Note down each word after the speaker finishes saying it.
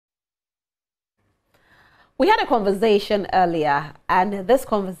We had a conversation earlier, and this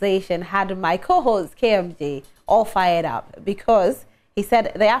conversation had my co-host KMJ all fired up because he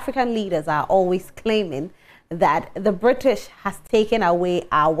said the African leaders are always claiming that the British has taken away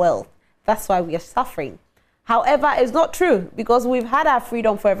our wealth. That's why we are suffering. However, it's not true because we've had our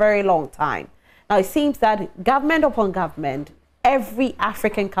freedom for a very long time. Now, it seems that government upon government, every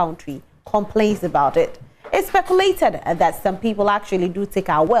African country complains about it. It's speculated that some people actually do take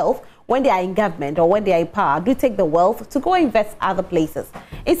our wealth when they are in government or when they are in power, do take the wealth to go invest other places.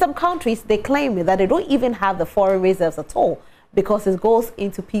 In some countries, they claim that they don't even have the foreign reserves at all because it goes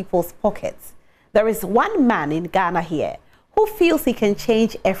into people's pockets. There is one man in Ghana here who feels he can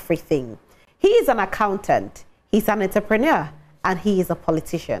change everything. He is an accountant, he's an entrepreneur, and he is a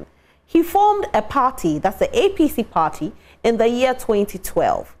politician. He formed a party, that's the APC party, in the year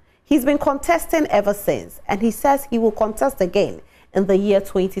 2012. He's been contesting ever since, and he says he will contest again in the year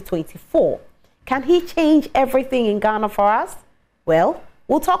 2024. Can he change everything in Ghana for us? Well,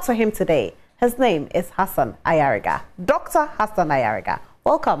 we'll talk to him today. His name is Hassan Ayariga. Dr. Hassan Ayariga,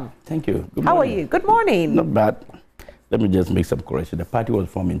 welcome. Thank you. Good morning. How are you? Good morning. Not bad. Let me just make some correction. The party was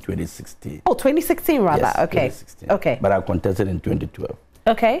formed in 2016. Oh, 2016 rather. Yes, okay. 2016. Okay. But I contested in 2012.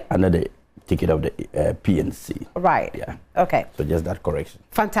 Okay. Under the ticket of the PNC. Right. Yeah. Okay. So just that correction.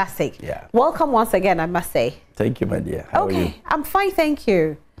 Fantastic. Yeah. Welcome once again, I must say. Thank you, my dear. How are you? I'm fine, thank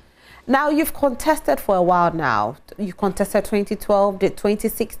you. Now, you've contested for a while now. You contested 2012, did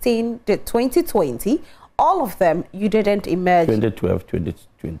 2016, did 2020. All of them, you didn't emerge. 2012,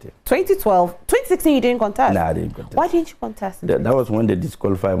 2020. 2012, 2016, you didn't contest? No, I didn't contest. Why didn't you contest? That was when they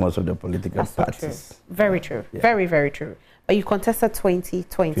disqualified most of the political parties. So true. Very true. Yeah. Very, very true. But you contested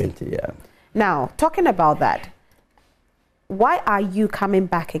 2020. 20, yeah. Now, talking about that, why are you coming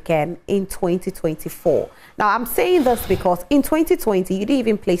back again in 2024? Now, I'm saying this because in 2020, you didn't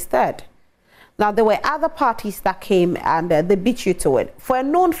even place third. Now, there were other parties that came and they beat you to it. For a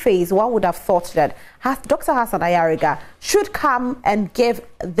known face, one would have thought that Dr. Hassan Ayariga should come and give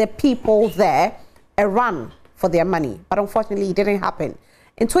the people there a run for their money. But unfortunately, it didn't happen.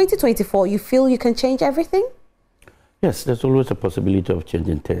 In 2024, you feel you can change everything? Yes, there's always a possibility of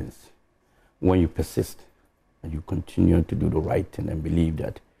changing things when you persist and you continue to do the right thing and believe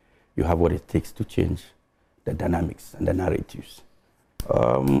that you have what it takes to change the dynamics and the narratives.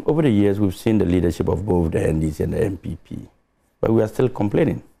 Over the years, we've seen the leadership of both the NDC and the MPP, but we are still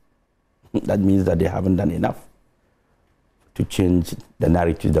complaining. That means that they haven't done enough to change the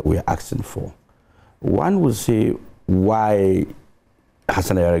narrative that we are asking for. One would say why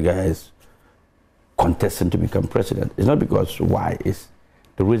Hassan Ayariga is contesting to become president. It's not because why.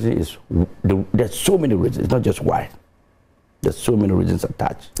 The reason is, there's so many reasons. It's not just why. There's so many reasons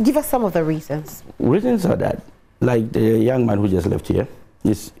attached. Give us some of the reasons. Reasons are that, like the young man who just left here,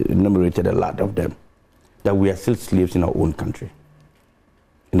 he's enumerated a lot of them, that we are still slaves in our own country.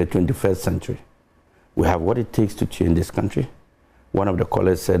 In the 21st century, we have what it takes to change this country. One of the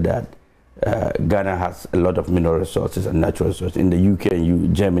callers said that Ghana has a lot of mineral resources and natural resources. In the UK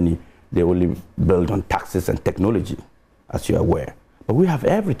and Germany, they only build on taxes and technology, as you're aware. But we have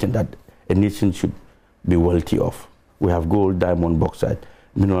everything that a nation should be wealthy of. We have gold, diamond, bauxite,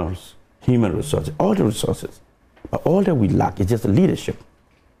 minerals, human resources, all the resources. But all that we lack is just leadership.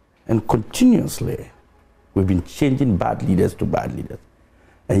 And continuously, we've been changing bad leaders to bad leaders.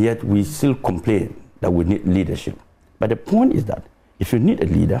 And yet we still complain that we need leadership. But the point is that if you need a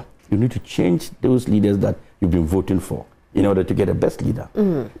leader, you need to change those leaders that you've been voting for in order to get a best leader.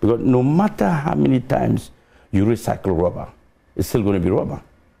 Mm-hmm. Because no matter how many times you recycle rubber, it's still going to be rubber.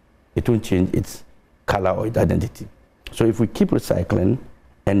 It won't change its color or its identity. So if we keep recycling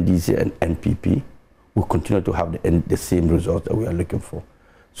NDC and NPP, we'll continue to have the same results that we are looking for.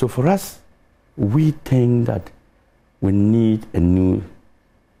 So for us, we think that we need a new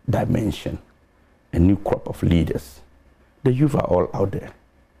dimension, a new crop of leaders. The youth are all out there,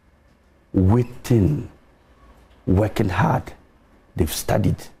 waiting, working hard. They've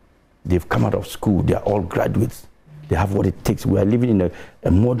studied, they've come out of school, they're all graduates. They have what it takes. We are living in a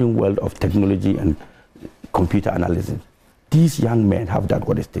modern world of technology and computer analysis. These young men have that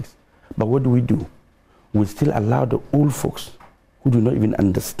what it takes. But what do? We still allow the old folks who do not even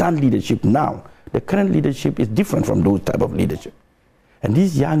understand leadership now. The current leadership is different from those type of leadership. And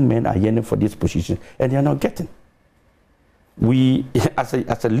these young men are yearning for this position, and they are not getting. We, as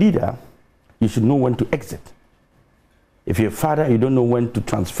a leader, you should know when to exit. If you're a father, you don't know when to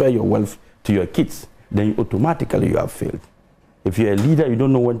transfer your wealth to your kids, then automatically you have failed. If you're a leader, you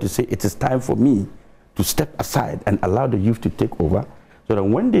don't know when to say, it is time for me to step aside and allow the youth to take over, so that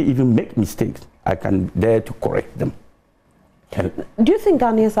when they even make mistakes, I can dare to correct them. Do you think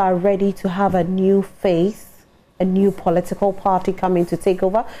Ghanaians are ready to have a new face, a new political party coming to take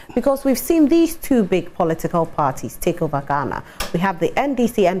over? Because we've seen these two big political parties take over Ghana. We have the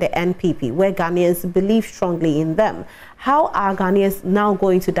NDC and the NPP, where Ghanaians believe strongly in them. How are Ghanaians now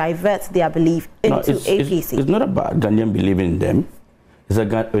going to divert their belief into APC? It's not about Ghanaian believing in them. It's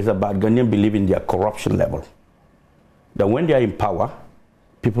about Ghanaian believing in their corruption level. That when they are in power,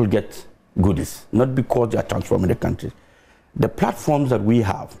 people get goodies, not because they are transforming the country. The platforms that we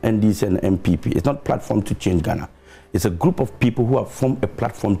have, NDC and MPP, it's not platform to change Ghana. It's a group of people who have formed a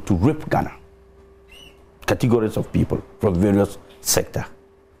platform to rape Ghana. Categories of people from various sectors.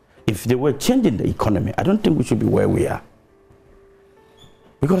 If they were changing the economy, I don't think we should be where we are.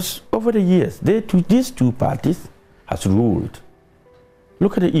 Because over the years, these two parties has ruled.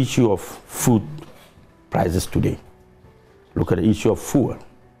 Look at the issue of food prices today. Look at the issue of fuel,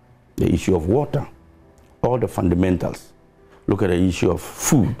 the issue of water, all the fundamentals. Look at the issue of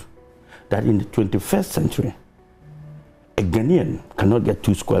food, that in the 21st century, a Ghanaian cannot get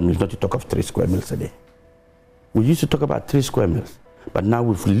 2 square meals, not to talk of 3 square meals a day. We used to talk about 3 square meals, but now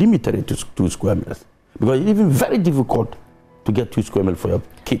we've limited it to 2 square meals, because it's even very difficult to get 2 square meals for your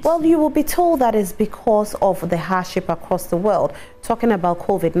kids. Well, you will be told that is because of the hardship across the world. Talking about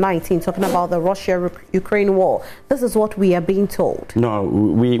COVID-19, talking about the Russia-Ukraine war, this is what we are being told. No,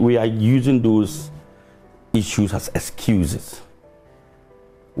 we are using those issues as excuses.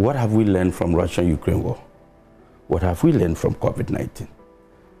 What have we learned from Russia-Ukraine war? What have we learned from COVID-19?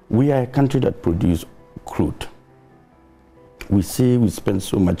 We are a country that produces crude. We say we spend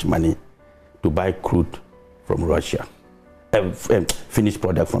so much money to buy crude from Russia, finished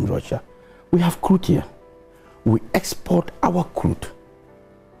product from Russia. We have crude here. We export our crude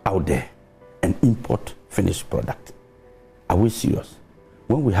out there and import finished product. Are we serious?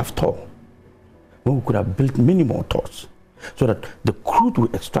 When we have toll, when we could have built many more tolls, so that the crude we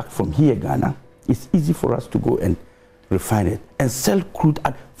extract from here, Ghana, it's easy for us to go and refine it and sell crude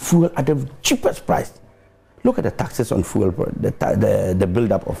at fuel at the cheapest price. Look at the taxes on fuel, the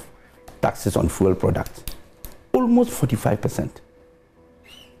buildup of taxes on fuel products. Almost 45%.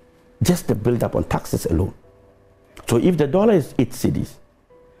 Just the buildup on taxes alone. So if the dollar is 8 cedis,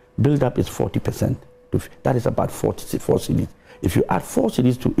 buildup is 40%. That is about 4 cedis. If you add 4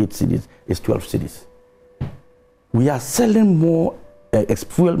 cedis to 8 cedis, it's 12 cedis. We are selling more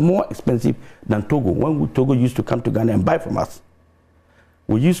fuel more expensive than Togo. When Togo used to come to Ghana and buy from us,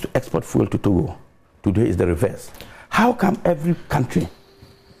 we used to export fuel to Togo. Today is the reverse. How come every country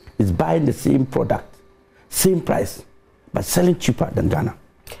is buying the same product, same price, but selling cheaper than Ghana?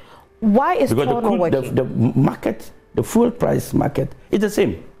 Why is TOR not working? The market, the fuel price market is the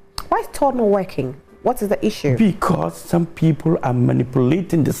same. Why is TOR not working? What is the issue? Because some people are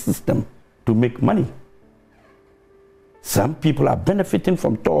manipulating the system to make money. Some people are benefiting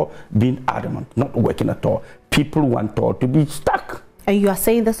from TOR being adamant, not working at all. People want TOR to be stuck. And you are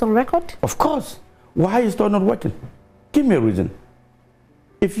saying this on record? Of course. Why is TOR not working? Give me a reason.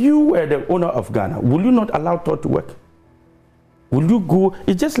 If you were the owner of Ghana, will you not allow TOR to work? Will you go?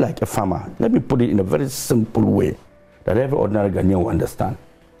 It's just like a farmer. Let me put it in a very simple way that every ordinary Ghanaian will understand.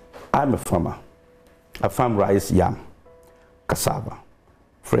 I'm a farmer. I farm rice, yam, cassava,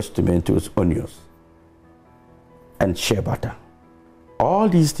 fresh tomatoes, onions, and shea butter. All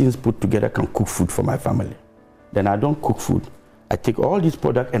these things put together can cook food for my family. Then I don't cook food. I take all these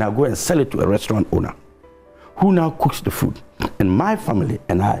products and I go and sell it to a restaurant owner who now cooks the food. And my family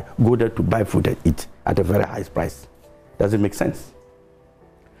and I go there to buy food and eat at a very high price. Does it make sense?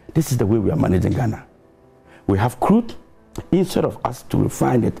 This is the way we are managing Ghana. We have crude. Instead of us to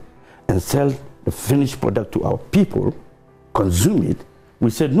refine it and sell the finished product to our people, consume it,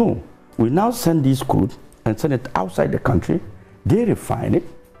 we said no. We now send this crude and send it outside the country. They refine it,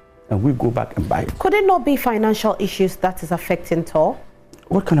 and we go back and buy it. Could it not be financial issues that is affecting TOR?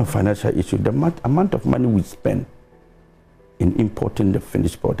 What kind of financial issue? The amount of money we spend in importing the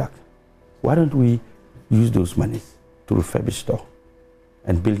finished product. Why don't we use those monies to refurbish TOR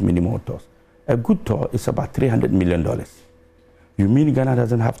and build many more TORs? A good TOR is about $300 million. You mean Ghana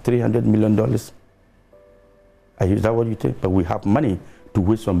doesn't have $300 million? Is that what you think? But we have money to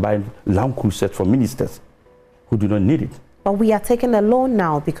waste on buying Land Cruisers for ministers who do not need it. But we are taking a loan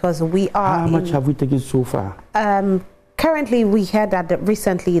now because we are... How much have we taken so far? Currently, we heard that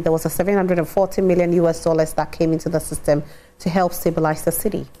recently there was a $740 million US that came into the system to help stabilize the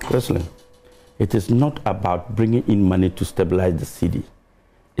city. Firstly, it is not about bringing in money to stabilize the city.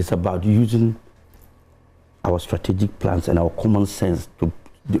 It's about using our strategic plans and our common sense to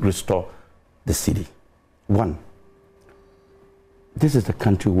restore the city. One, this is a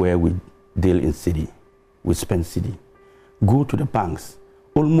country where we deal in city, we spend city. go to the banks.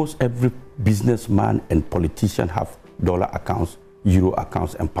 Almost every businessman and politician have dollar accounts, euro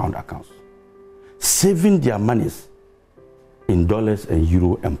accounts, and pound accounts, saving their monies in dollars and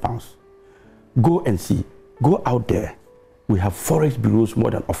euro and pounds. Go and see. Go out there. We have forex bureaus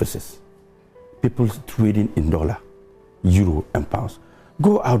more than offices. People trading in dollar, euro, and pounds.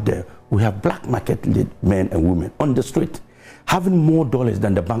 Go out there. We have black market men and women on the street having more dollars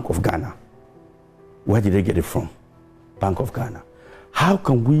than the Bank of Ghana. Where did they get it from? Bank of Ghana. How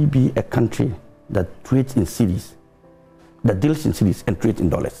can we be a country that trades in cities, that deals in cities and trades in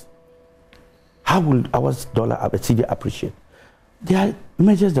dollars? How will our dollar city appreciate? There are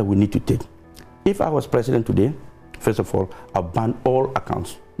measures that we need to take. If I was president today, first of all, I'll ban all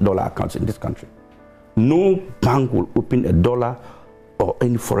accounts, dollar accounts in this country. No bank will open a dollar or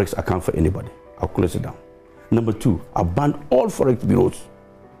any forex account for anybody. I'll close it down. Number two, I'll ban all forex bureaus.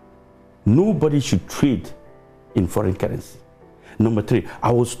 Nobody should trade in foreign currency. Number three,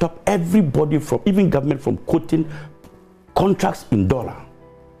 I will stop everybody from, even government, from quoting contracts in dollar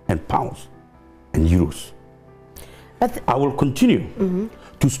and pounds and euros. But I will continue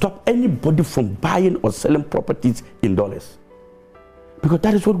to stop anybody from buying or selling properties in dollars. Because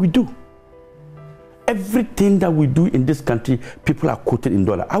that is what we do. Everything that we do in this country, people are quoted in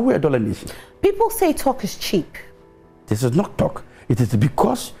dollar. Are we a dollar nation? People say talk is cheap. This is not talk. It is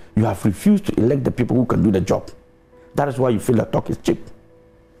because you have refused to elect the people who can do the job. That is why you feel that talk is cheap.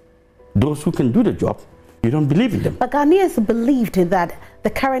 Those who can do the job, you don't believe in them. But Ghanaians believed that the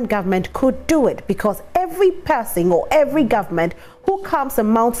current government could do it, because every person or every government who comes and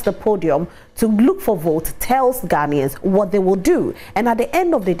mounts the podium to look for votes tells Ghanaians what they will do. And at the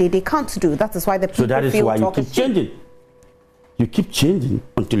end of the day, they can't do. That is why the people feel talk is cheap. So that is why you keep changing. You keep changing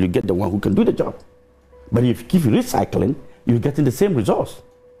until you get the one who can do the job. But if you keep recycling, you're getting the same results.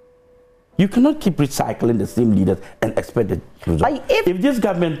 You cannot keep recycling the same leaders and expect the results. If this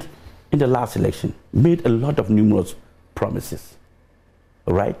government in the last election made a lot of numerous promises,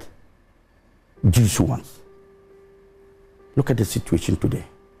 right? Juicy ones. Look at the situation today.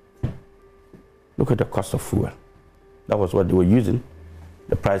 Look at the cost of fuel. That was what they were using,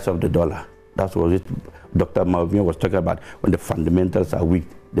 the price of the dollar. That's what Dr. Malvina was talking about. When the fundamentals are weak,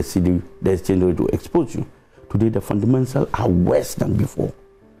 the exchange rate will expose you. Today, the fundamentals are worse than before.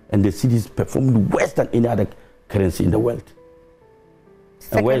 And the city is performing worse than any other currency in the world.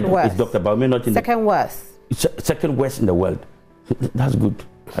 Second worst. Is Dr. Balme not in second worst? Second worst in the world. That's good.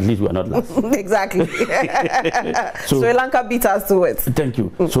 At least we are not last. Exactly. So, Sri Lanka beat us to it. Thank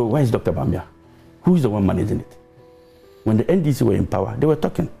you. So where is Dr. Bamia? Who is the one managing it? When the NDC were in power, they were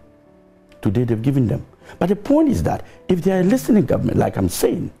talking. Today they've given them. But the point is that if they are a listening government, like I'm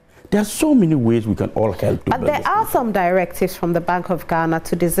saying, there are so many ways we can all help. But there are some directives from the Bank of Ghana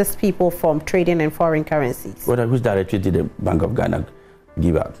to desist people from trading in foreign currencies. What whose directive did the Bank of Ghana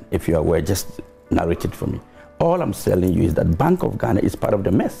give out? If you are aware, just narrate it for me. All I'm telling you is that Bank of Ghana is part of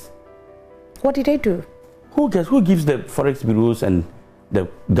the mess. What did they do? Who gives the forex bureaus and the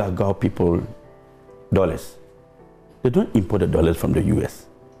Gagao people dollars? They don't import the dollars from the US.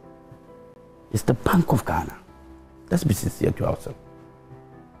 It's the Bank of Ghana. Let's be sincere to ourselves.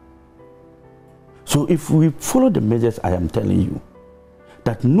 So if we follow the measures I am telling you,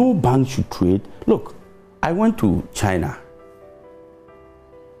 that no bank should trade. Look, I went to China.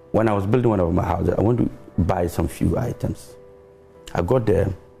 When I was building one of my houses, I went to buy some few items. I got there,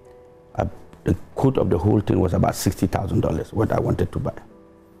 the quote of the whole thing was about $60,000, what I wanted to buy.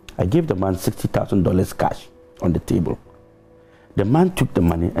 I gave the man $60,000 cash on the table. The man took the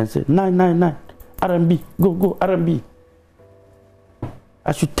money and said, 999, RMB, go, RMB.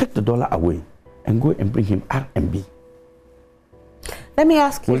 I should take the dollar away and go and bring him RMB. Let me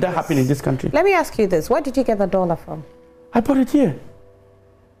ask you. Will that happen in this country? Let me ask you this. Where did you get the dollar from? I bought it here,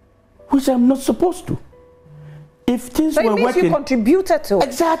 which I'm not supposed to. If things were working, you contributed to it.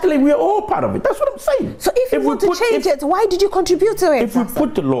 Exactly, we are all part of it. That's what I'm saying. So if you want to change it, why did you contribute to it? If we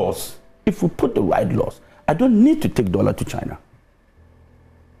put the laws, if we put the right laws, I don't need to take dollar to China.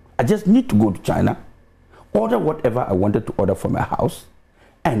 I just need to go to China, order whatever I wanted to order for my house,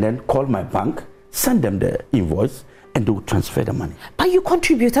 and then call my bank, send them the invoice, and they will transfer the money. But you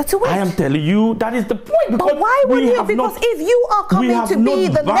contributed to it. I am telling you, that is the point. But why would you? Because if you are coming to be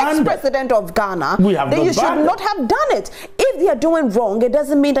the next president of Ghana, then you should not have done it. If they are doing wrong, it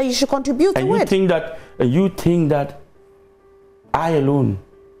doesn't mean that you should contribute to it. You think that I alone,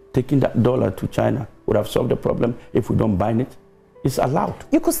 taking that dollar to China, would have solved the problem if we don't bind it? It's allowed.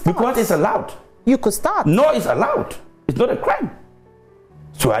 You could start. Because it's allowed. You could start. No, it's allowed. It's not a crime.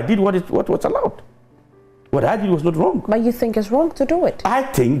 So I did what was allowed. What I did was not wrong. But you think it's wrong to do it? I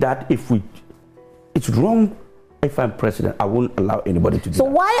think that it's wrong If I'm president, I won't allow anybody to do so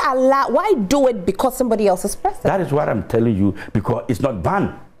that. Why do it because somebody else is president? That is what I'm telling you, because it's not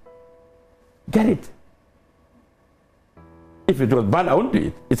banned. Get it? If it was banned, I wouldn't do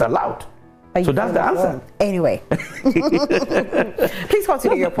it. It's allowed. So that's the answer. Anyway. Please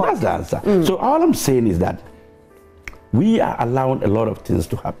continue your point. That's the answer. So all I'm saying is that we are allowing a lot of things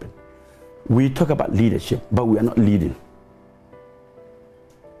to happen. We talk about leadership, but we are not leading.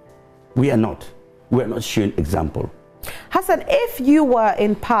 We are not. We are not showing example. Hassan, if you were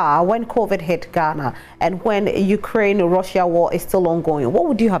in power when COVID hit Ghana and when Ukraine-Russia war is still ongoing, what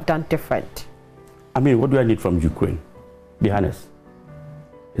would you have done different? I mean, what do I need from Ukraine? Be honest.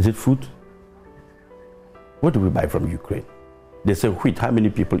 Is it food? What do we buy from Ukraine? They say wheat. How many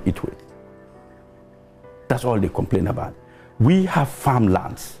people eat wheat? That's all they complain about. We have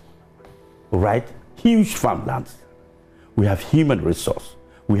farmlands, right? Huge farmlands. We have human resource.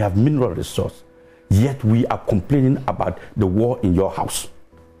 We have mineral resource. Yet we are complaining about the war in your house.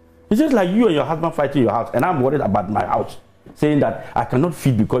 It's just like you and your husband fighting your house, and I'm worried about my house, saying that I cannot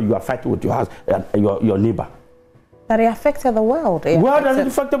feed because you are fighting with your house, your neighbor. But it affected the world. Well, does it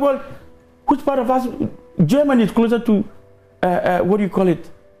affect the world? Which part of us? Germany is closer to, what do you call it?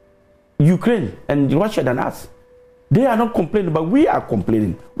 Ukraine and Russia than us. They are not complaining, but we are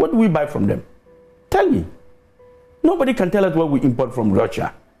complaining. What do we buy from them? Tell me. Nobody can tell us what we import from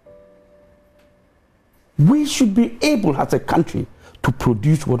Russia. We should be able as a country to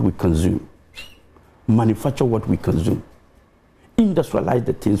produce what we consume, manufacture what we consume, industrialize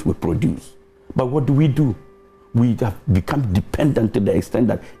the things we produce. But what do? We have become dependent to the extent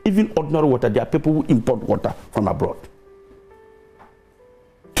that even ordinary water, there are people who import water from abroad.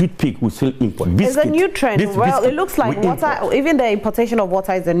 Toothpick we still import. Biscuit, it's a new trend. Well, it looks like water, even the importation of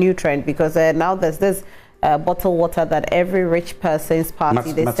water is a new trend because now there's this bottled water that every rich person's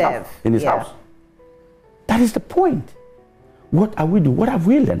party must serve. In his house. That is the point. What are we doing? What have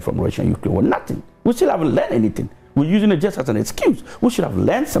we learned from Russia and Ukraine? Well, nothing. We still haven't learned anything. We're using it just as an excuse. We should have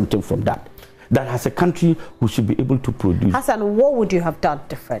learned something from that. That as a country, we should be able to produce. Hassan, what would you have done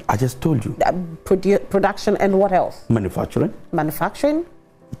different? I just told you. Production and what else? Manufacturing. Manufacturing.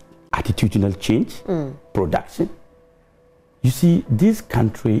 Attitudinal change. Production. You see, this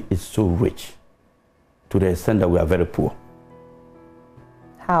country is so rich to the extent that we are very poor.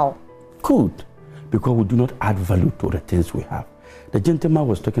 How? Good. Because we do not add value to the things we have. The gentleman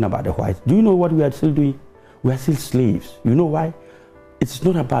was talking about the whites. Do you know what we are still doing? We are still slaves. You know why? It's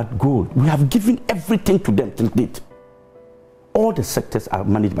not about gold. We have given everything to them till date. All the sectors are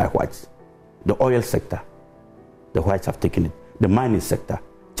managed by whites. The oil sector, the whites have taken it. The mining sector,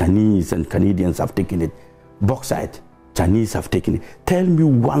 Chinese and Canadians have taken it. Bauxite, Chinese have taken it. Tell me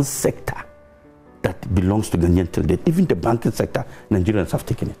one sector that belongs to Ghanaian till date. Even the banking sector, Nigerians have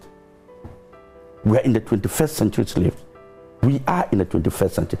taken it. We are in the 21st century slaves. We are in the 21st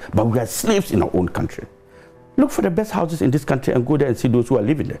century, but we are slaves in our own country. Look for the best houses in this country and go there and see those who are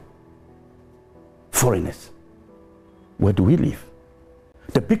living there. Foreigners. Where do we live?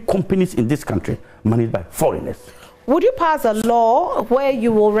 The big companies in this country managed by foreigners. Would you pass a law where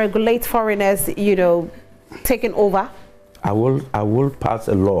you will regulate foreigners, taking over? I will pass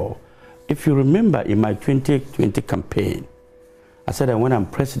a law. If you remember in my 2020 campaign, I said that when I'm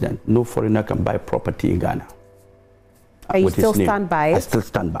president, no foreigner can buy property in Ghana. Are you still stand by it? I still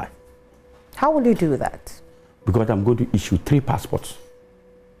stand by. How will you do that? Because I'm going to issue 3 passports.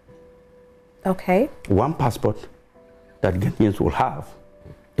 Okay. One passport that Ghanaians will have.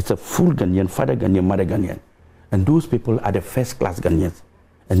 It's a full Ghanaian, father Ghanaian, mother Ghanaian. And those people are the first class Ghanaians.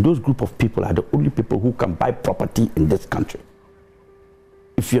 And those group of people are the only people who can buy property in this country.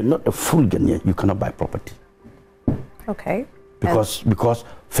 If you're not a full Ghanaian, you cannot buy property. Okay. Because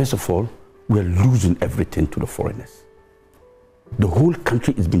first of all, we're losing everything to the foreigners. The whole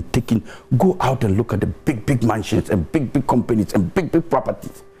country is being taken. Go out and look at the big mansions and big companies and big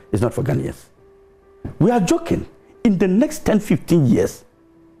properties. It's not for Ghanaians. We are joking. In the next 10, 15 years,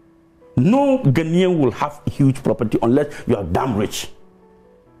 no Ghanaian will have huge property unless you are damn rich.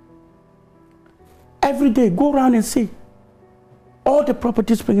 Every day, go around and see. All the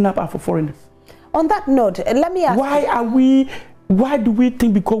properties springing up are for foreigners. On that note, let me ask why do we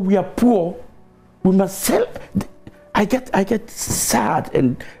think because we are poor, we must sell? I get sad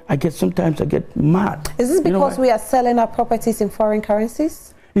and sometimes I get mad. Is this because we are selling our properties in foreign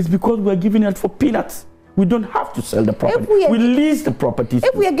currencies? It's because we are giving it for peanuts. We don't have to sell the property. We lease the properties.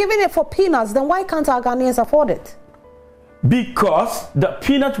 If we are giving it for peanuts, then why can't our Ghanaians afford it? Because the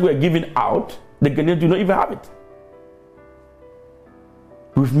peanuts we are giving out, the Ghanaians do not even have it.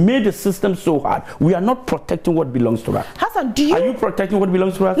 We've made the system so hard. We are not protecting what belongs to us. Hassan, Are you protecting what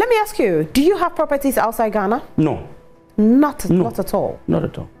belongs to us? Let me ask you, do you have properties outside Ghana? No. Not at all? Not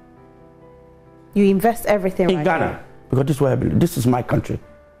at all. You invest everything in Ghana here? Because this is where I believe. This is my country.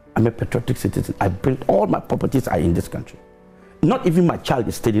 I'm a patriotic citizen. I built all my properties are in this country. Not even my child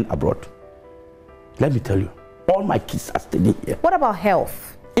is studying abroad. Let me tell you, all my kids are studying here. What about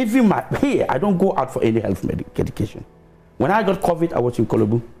health? Even here, I don't go out for any health medication. When I got COVID, I was in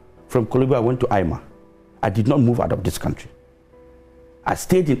Kolobu. From Kolobu, I went to Ima. I did not move out of this country. I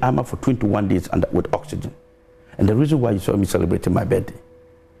stayed in Ima for 21 days with oxygen. And the reason why you saw me celebrating my birthday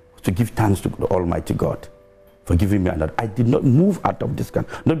was to give thanks to the Almighty God for giving me another. I did not move out of this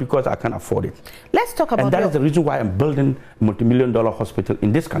country, not because I can't afford it. Let's talk about and that is the reason why I'm building a multi-million-dollar hospital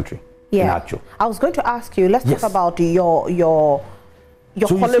in this country. Yeah. I was going to ask you, let's talk about your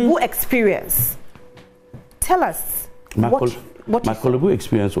Kolobu experience. Tell us. My Kolobu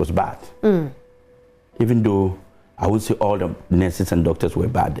experience was bad. Even though I would say all the nurses and doctors were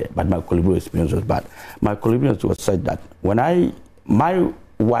bad there, but my Kolobu experience was bad. My Kolobu experience was such that when my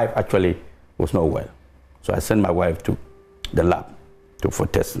wife actually was not well, so I sent my wife to the lab for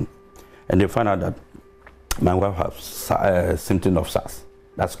testing, and they found out that my wife has symptoms of SARS,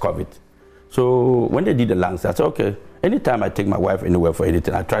 that's COVID. So when they did the lungs, I said, okay, anytime I take my wife anywhere for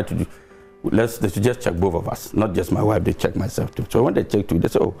anything, I try to do. They should just check both of us, not just my wife, they check myself too. So when they check too, they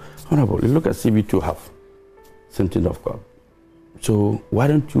say, oh, honorable, you look at CV2 have symptoms of COVID. So why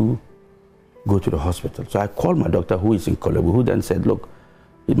don't you go to the hospital? So I called my doctor who is in Kolobu, who then said, look,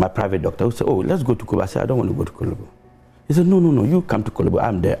 my private doctor, who said, oh, let's go to Kolobu. I said, I don't want to go to Kolobu. He said, no, you come to Kolobu,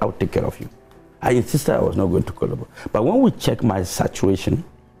 I'm there, I'll take care of you. I insisted I was not going to Kolobu. But when we checked my saturation,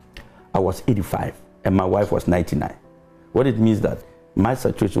 I was 85 and my wife was 99. What it means that my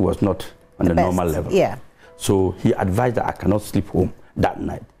saturation was not on the normal level. Yeah. So he advised that I cannot sleep home that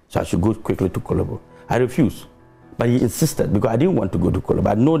night. So I should go quickly to Kolobu. I refused. But he insisted because I didn't want to go to Kolobu.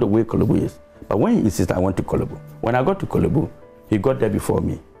 I know the way Kolobu is. But when he insisted, I went to Kolobu. When I got to Kolobu, he got there before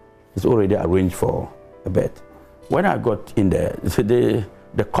me. He's already arranged for a bed. When I got in there, the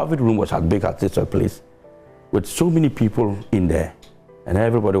COVID room was as big as this place with so many people in there. And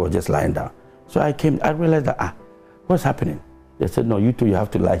everybody was just lying down. So I realized that, what's happening? They said, no, you two, you have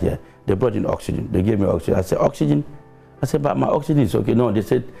to lie here. They brought in oxygen. They gave me oxygen. I said, oxygen? I said, but my oxygen is okay. No, they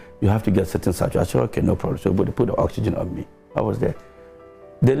said, you have to get certain saturation. I said, okay, no problem. So they put the oxygen on me. I was there.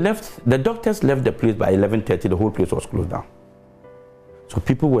 The doctors left the place by 11:30. The whole place was closed down. So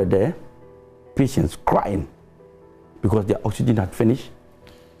people were there, patients crying because their oxygen had finished.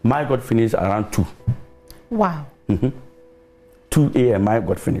 Mine got finished around 2. Wow. 2 a.m. mine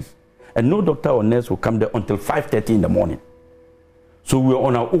got finished. And no doctor or nurse will come there until 5:30 in the morning. So we were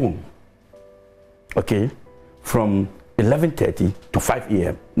on our own, okay, from 11:30 to 5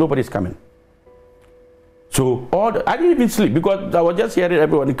 a.m. Nobody's coming. So I didn't even sleep because I was just hearing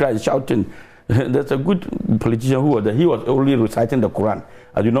everyone crying, shouting. There's a good politician who was there. He was only reciting the Quran.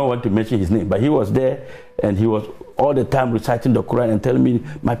 I do not want to mention his name, but he was there and he was all the time reciting the Quran and telling me,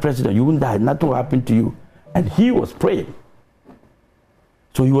 my president, you won't die, nothing will happen to you. And he was praying.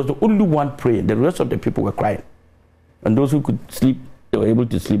 So he was the only one praying. The rest of the people were crying. And those who could sleep, they were able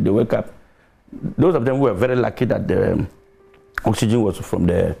to sleep. They wake up. Those of them who were very lucky that the oxygen was from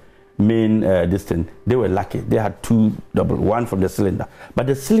the main distance, they were lucky. They had 2 double, one from the cylinder. But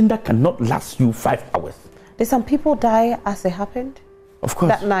the cylinder cannot last you 5 hours. Did some people die as it happened? Of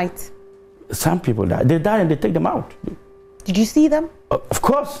course. That night? Some people die. They die and they take them out. Did you see them? Of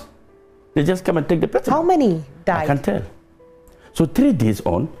course. They just come and take the person. How many died? I can't tell. So 3 days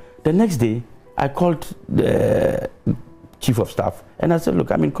on, the next day, I called the chief of staff and I said,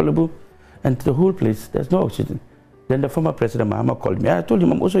 look, I'm in Kolobu and the whole place, there's no oxygen. Then the former president, Mahama, called me. I told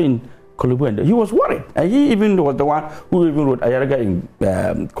him I'm also in Kolobu and he was worried. And he even was the one who even wrote Ayariga in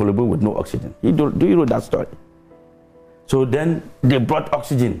Kolobu with no oxygen. He wrote that story. So then they brought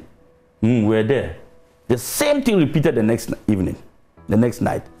oxygen. We're there. The same thing repeated the next evening, the next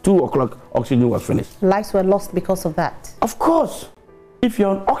night. 2 o'clock, oxygen was finished. Lives were lost because of that. Of course. If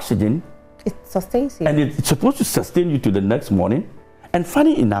you're on oxygen, it sustains you. And it's supposed to sustain you to the next morning. And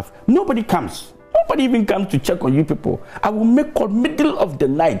funny enough, nobody comes. Nobody even comes to check on you people. I will make call middle of the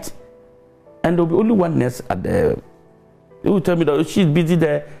night. And there'll be only one nurse at the... They will tell me that she's busy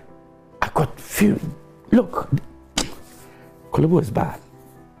there. I got few. Look, Kolobu is bad.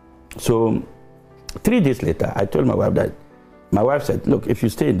 So 3 days later, I told my wife that... My wife said, look, if you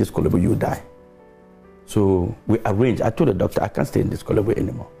stay in this Kolobu, you die. So we arranged. I told the doctor, I can't stay in this Kolobu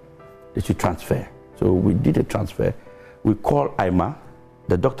anymore. They should transfer. So we did a transfer. We called IMA.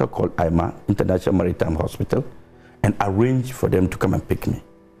 The doctor called IMA, International Maritime Hospital, and arranged for them to come and pick me.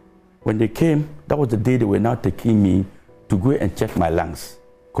 When they came, that was the day they were now taking me to go and check my lungs.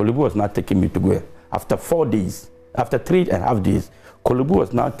 Kolebu was now taking me to go. After 4 days, after 3.5 days, Kolebu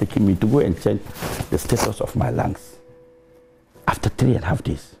was now taking me to go and check the status of my lungs. After 3.5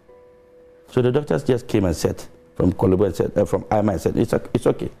 days. So the doctors just came and said, from Kolebu and said, from IMA and said, it's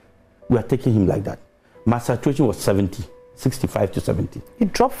okay. We are taking him like that. My saturation was 70, 65 to 70. You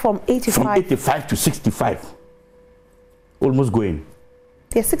dropped from 85? From 85 to 65. Almost going.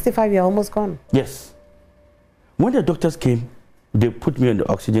 Yeah, 65, you're almost gone. Yes. When the doctors came, they put me on the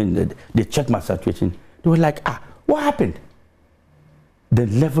oxygen, they checked my saturation. They were like, what happened? The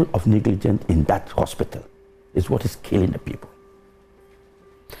level of negligence in that hospital is what is killing the people.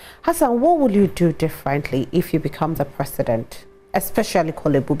 Hassan, what will you do differently if you become the president, especially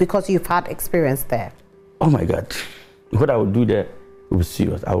Kolebu, because you've had experience there? Oh my God. What I will do there will be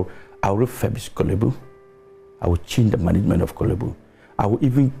serious. I will refurbish Kolebu. I will change the management of Kolebu.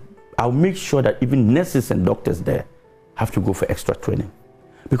 I'll make sure that even nurses and doctors there have to go for extra training.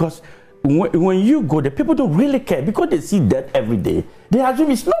 Because when you go there, people don't really care. Because they see death every day, they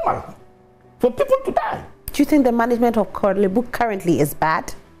assume it's normal for people to die. Do you think the management of Kolebu currently is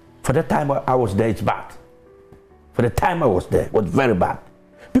bad? For the time I was there, it's bad. For the time I was there, it was very bad.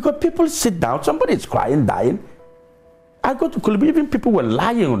 Because people sit down, somebody is crying, dying. I go to Kolebu, even people were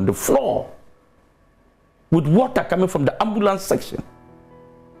lying on the floor with water coming from the ambulance section.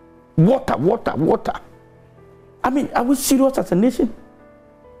 Water, water, water. I mean, are we serious as a nation?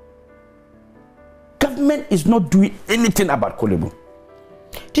 Government is not doing anything about Kolebu.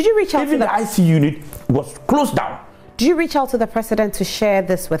 Did you reach out even to the IC unit was closed down. Did you reach out to the president to share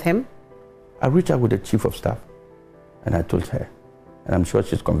this with him? I reached out with the chief of staff and I told her. And I'm sure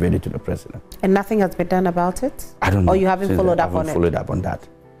she's conveyed it to the president. And nothing has been done about it? I don't know. Or you haven't followed up on it? I haven't followed up on that.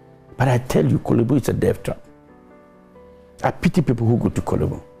 But I tell you, Kolebu is a death trap. I pity people who go to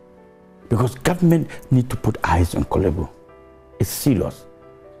Kolebu. Because government need to put eyes on Kolebu. It's serious.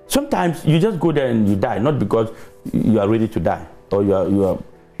 Sometimes you just go there and you die, not because you are ready to die. Or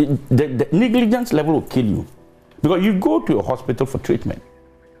the negligence level will kill you. Because you go to a hospital for treatment.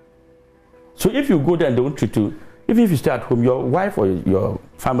 So if you go there and they won't treat you, even if you stay at home, your wife or your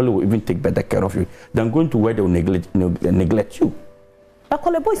family will even take better care of you than going to where they will neglect you. But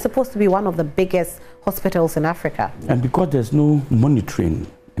Kolebu is supposed to be one of the biggest hospitals in Africa. And because there's no monitoring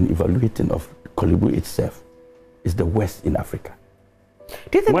and evaluating of Kolebu itself, it's the worst in Africa.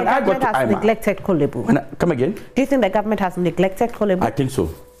 Do you think the government has neglected Kolebu? Come again? Do you think the government has neglected Kolebu? I think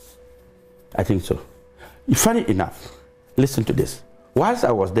so. I think so. Funny enough, listen to this. Whilst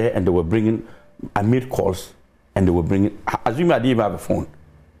I was there and they were bringing, I made calls and they were bringing, assuming I didn't even have a phone,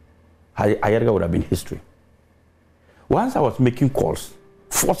 Ayariga would have been history. Once I was making calls,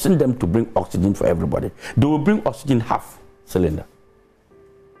 forcing them to bring oxygen for everybody, they will bring oxygen half cylinder.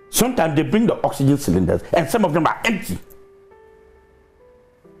 Sometimes they bring the oxygen cylinders and some of them are empty.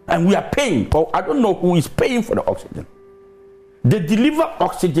 And we are paying, or I don't know who is paying for the oxygen. They deliver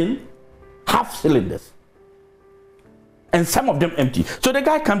oxygen, half cylinders. And some of them empty. So the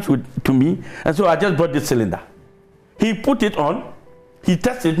guy comes to me, and so I just brought this cylinder. He put it on, he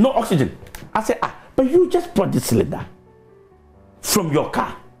tested, no oxygen. I said, but you just brought this cylinder from your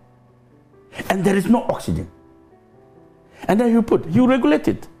car, and there is no oxygen. And then you regulate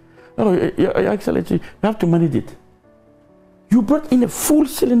it. Oh, Your Excellency, you have to manage it. You brought in a full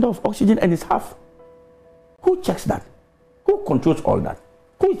cylinder of oxygen and it's half. Who checks that? Who controls all that?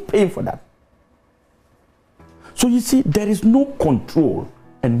 Who is paying for that? So you see, there is no control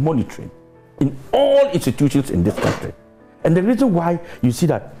and monitoring in all institutions in this country. And the reason why you see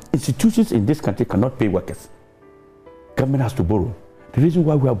that institutions in this country cannot pay workers, government has to borrow. The reason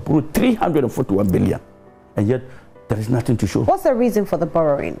why we have borrowed 341 billion, and yet there is nothing to show. What's the reason for the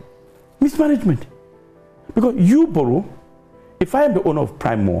borrowing? Mismanagement. Because you borrow. If I am the owner of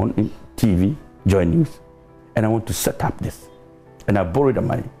Prime One in TV, Joy News, and I want to set up this, and I borrow the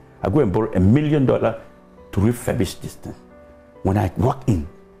money, I go and borrow $1 million to refurbish this thing. When I walk in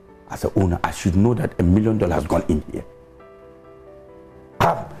as an owner, I should know that $1 million has gone in here.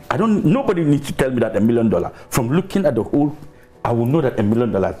 Nobody needs to tell me that $1 million. From looking at the whole, I will know that $1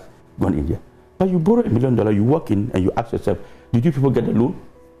 million has gone in here. But you borrow $1 million, you walk in and you ask yourself, did you people get the loan?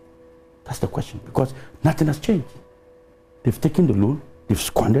 That's the question, because nothing has changed. They've taken the loan, they've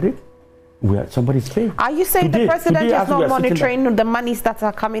squandered it, where somebody's paying. Are you saying the president is not monitoring the monies that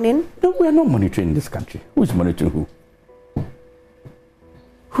are coming in? No, we are not monitoring in this country. Who is monitoring who?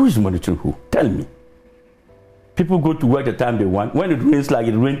 Who is monitoring who? Tell me. People go to work the time they want. When it rains like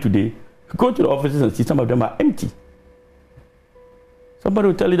it rained today, go to the offices and see some of them are empty. Somebody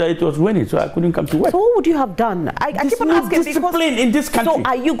will tell you that it was raining, so I couldn't come to work. So what would you have done? I keep on asking discipline in this country. So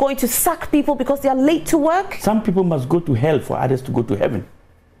are you going to sack people because they are late to work? Some people must go to hell for others to go to heaven.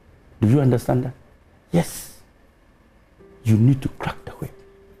 Do you understand that? Yes. You need to crack the whip.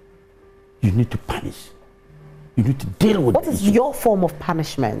 You need to punish. You need to deal with it. What is your form of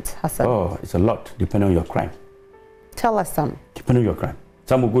punishment, Hassan? Oh, it's a lot, depending on your crime. Tell us some. Depending on your crime.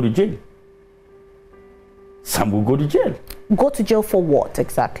 Some will go to jail. Some will go to jail. Go to jail for what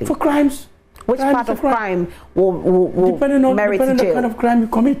exactly? For crimes. Which part of crime will depending on merit jail? Depending on the kind of crime you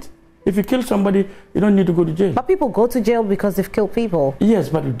commit. If you kill somebody, you don't need to go to jail. But people go to jail because they've killed people. Yes,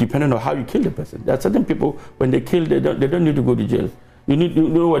 but depending on how you kill the person. There are certain people, when they kill, they don't need to go to jail. You need to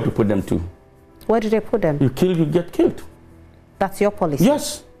know where to put them to. Where do they put them? You kill, you get killed. That's your policy?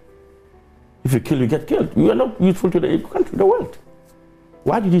 Yes. If you kill, you get killed. You are not useful to the country, the world.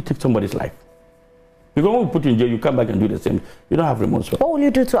 Why did you take somebody's life? Because when we put you in jail, you come back and do the same. You don't have remorse. What will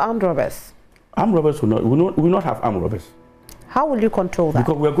you do to armed robbers? Armed robbers will not have armed robbers. How will you control that?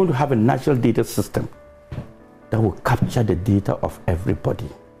 Because we are going to have a national data system that will capture the data of everybody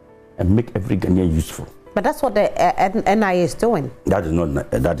and make every Ghanaian useful. But that's what the NIA is doing. That is not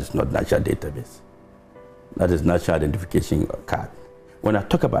national database. That is national identification card. When I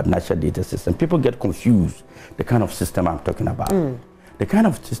talk about national data system, people get confused the kind of system I'm talking about. The kind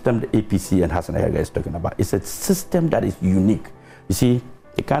of system the APC and Hassan Ayariga is talking about is a system that is unique. You see,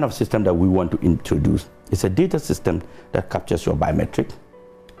 the kind of system that we want to introduce is a data system that captures your biometric,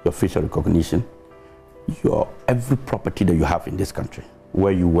 your facial recognition, your every property that you have in this country,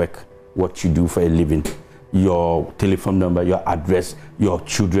 where you work, what you do for a living, your telephone number, your address, your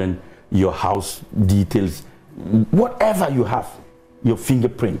children, your house details, whatever you have, your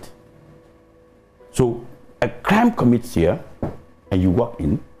fingerprint. So a crime commits here, and you walk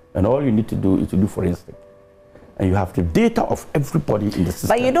in, and all you need to do is to do forensic. And you have the data of everybody in the system.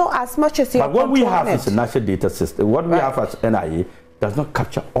 But you know, as much as you're But what we have is a national data system. What we have as NIA does not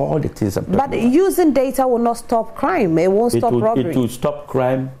capture all the things I'm talking about. But using data will not stop crime. It won't stop robbery. It will stop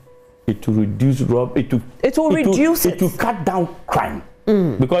crime. It will reduce robbery. It will cut down crime.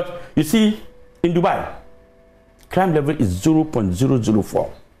 Because, you see, in Dubai, crime level is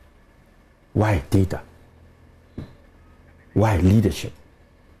 0.004. Why data? Why leadership?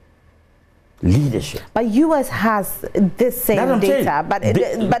 Leadership. But US has this same data, but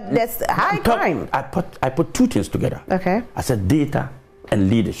there's high crime. I put two things together. Okay. I said data and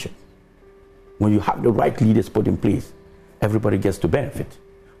leadership. When you have the right leaders put in place, everybody gets to benefit.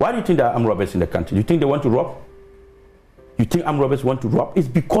 Why do you think there are armed robbers in the country? Do you think they want to rob? You think armed robbers want to rob? It's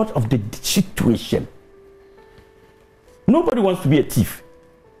because of the situation. Nobody wants to be a thief.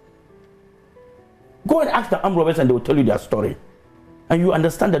 Go and ask the armed robbers and they will tell you their story. And you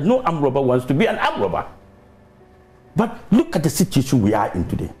understand that no armed robber wants to be an armed robber. But look at the situation we are in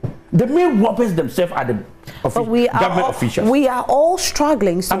today. The main robbers themselves are the government officials. We are all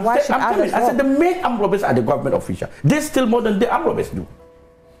struggling, so why should others rob? I said the main armed robbers are the government officials. They steal more than the armed robbers do.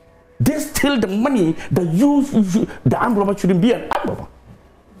 They steal the money that the armed robber shouldn't be an armed robber.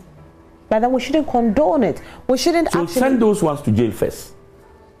 But then we shouldn't condone it. We shouldn't actually send those ones to jail first.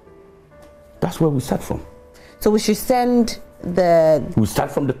 That's where we start from. So we should send we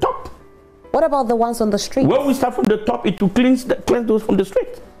start from the top. What about the ones on the street? When we start from the top, it will cleanse those from the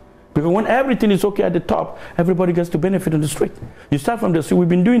street. Because when everything is okay at the top, everybody gets to benefit on the street. You start from the street. We've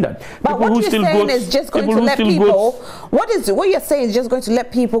been doing that. But what you're saying is just going to let people. What you're saying is just going to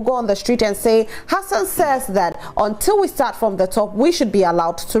let people go on the street and say, Hassan says that until we start from the top, we should be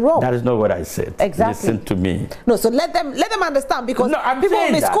allowed to rob. That is not what I said. Exactly. Listen to me. No, so let them understand, because people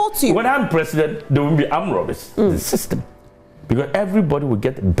misquote you. When I'm president, there will be armed robbers in the system, because everybody will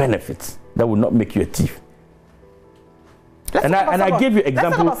get benefits that will not make you a thief. I gave you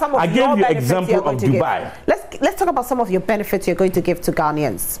example. I gave you example of Dubai. Let's talk about some of your benefits you're going to give to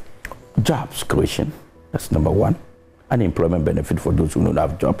Ghanaians. Jobs creation. That's number one. Unemployment benefit for those who don't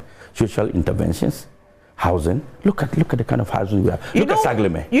have job. Social interventions. Housing. Look at the kind of housing we have. Look at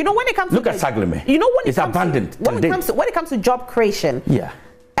Sagleme. You know, when it comes to Sagleme. You know, when it's abandoned. When it comes to job creation. Yeah.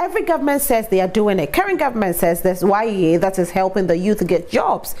 Every government says they are doing it. Current government says there's YEA that is helping the youth get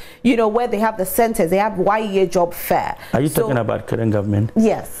jobs. You know, where they have the centers, they have YEA job fair. Are you talking about current government?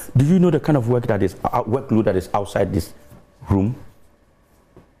 Yes. Do you know the kind of workload that is outside this room,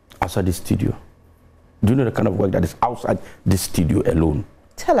 outside this studio? Do you know the kind of work that is outside this studio alone?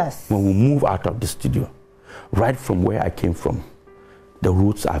 Tell us. When we move out of the studio, right from where I came from, the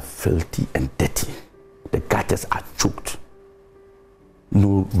roads are filthy and dirty. The gutters are choked.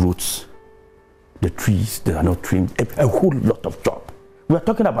 No roots, the trees, they are not trimmed, a whole lot of job. We are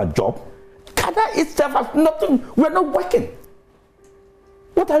talking about job. Ghana itself has nothing, we are not working.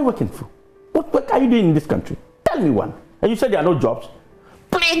 What are you working for? What work are you doing in this country? Tell me one. And you said there are no jobs.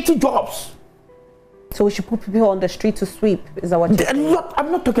 Plenty jobs. So we should put people on the street to sweep, is that what you're saying?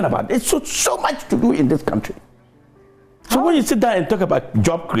 I'm not talking about it. It's so much to do in this country. So when you sit down and talk about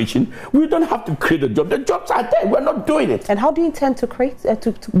job creation, we don't have to create a job. The jobs are there. We're not doing it. And how do you intend to create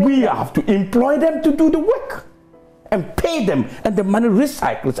we have to employ them to do the work and pay them, and the money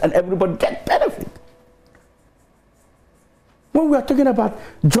recycles and everybody gets benefit. When we are talking about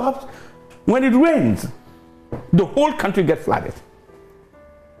jobs, when it rains, the whole country gets flooded.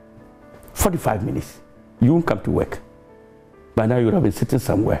 45 minutes, you won't come to work. By now you would have been sitting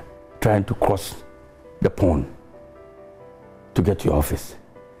somewhere trying to cross the pond to get to your office.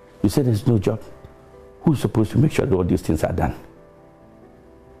 You say there's no job. Who's supposed to make sure that all these things are done?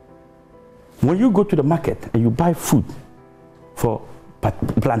 When you go to the market and you buy food for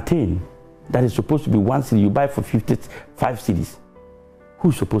plantain that is supposed to be 1 cedi, you buy for 55 cedis.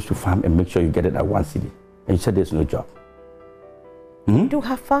 Who's supposed to farm and make sure you get it at 1 cedi? And you said there's no job. We do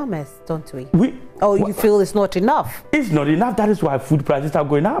have farmers, don't we? You feel it's not enough? It's not enough. That is why food prices are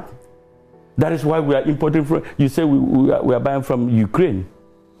going up. That is why we are importing from, you say we are buying from Ukraine.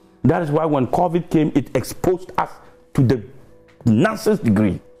 That is why when COVID came, it exposed us to the nonsense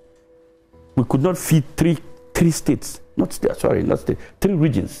degree. We could not feed three states, three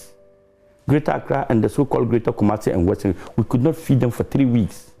regions. Greater Accra and the so-called Greater Kumasi and Western, we could not feed them for 3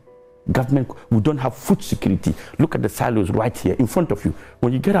 weeks. Government, we don't have food security. Look at the silos right here in front of you.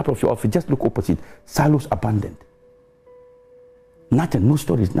 When you get out of your office, just look opposite. Silos abandoned. Nothing, no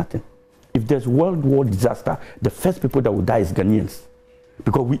stories, nothing. If there's world war disaster, the first people that will die is Ghanaians.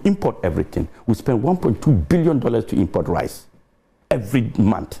 Because we import everything. We spend $1.2 billion to import rice. Every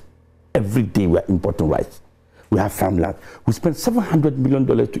month, every day we are importing rice. We have farmland. We spend $700 million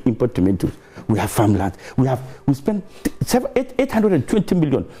to import tomatoes. We have farmland. We spend $820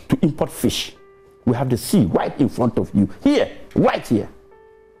 million to import fish. We have the sea right in front of you. Here, right here.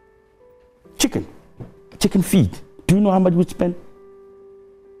 Chicken feed. Do you know how much we spend?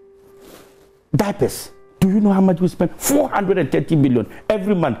 Diapers. Do you know how much we spend? $430 million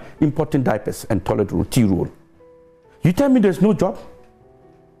every month importing diapers and toilet roll, tea roll. You tell me there's no job?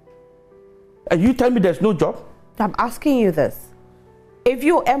 And you tell me there's no job? I'm asking you this. If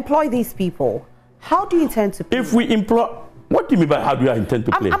you employ these people, how do you intend to pay? If we employ, what do you mean by how do I intend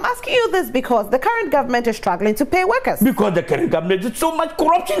to pay? I'm asking you this because the current government is struggling to pay workers. Because the current government, there's so much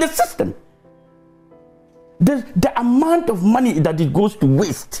corruption in the system. The amount of money that it goes to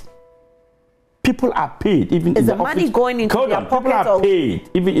waste. People are paid even is in the money office, going into their pockets? People are paid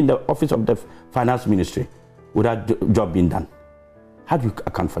even in the office of the finance ministry without the job being done. How do you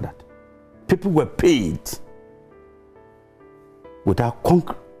account for that? People were paid without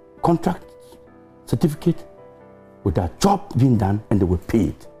contract certificate, without job being done, and they were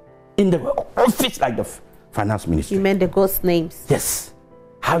paid in the office like the finance ministry. You meant the ghost names? Yes.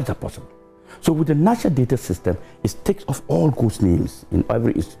 How is that possible? So with the national data system, it takes off all ghost names in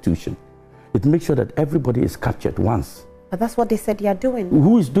every institution. It makes sure that everybody is captured once. But that's what they said you're doing.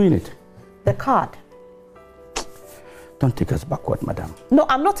 Who is doing it? The card. Don't take us backward, madam. No,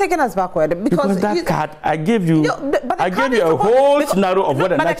 I'm not taking us backward because that card, I gave you, I gave you a whole scenario of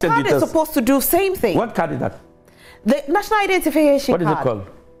what a national data. But the card is supposed to do the same thing. What card is that? The national identification card. What is it called?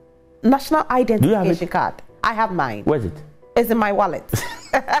 National identification Do you have it? card. I have mine. Where is it? It's in my wallet.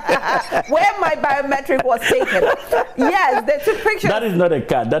 Where my biometric was taken. Yes, they took pictures. That is not a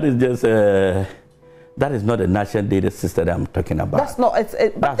card. That is just that is not a national data system that I'm talking about. That's not.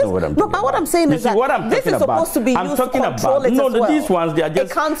 That's not what I'm talking about. But what I'm saying is that this is supposed to be used to control it as well. These ones, they are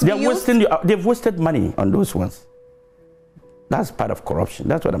just they've wasted money on those ones. That's part of corruption.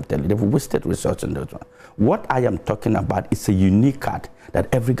 That's what I'm telling you. They've wasted resources on those ones. What I am talking about is a unique card that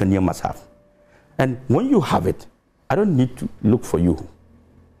every Ghanaian must have. And when you have it, I don't need to look for you.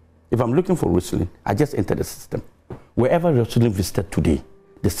 If I'm looking for Roselyn, I just enter the system. Wherever Roselyn visited today,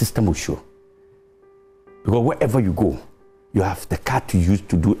 the system will show. Because wherever you go, you have the card to use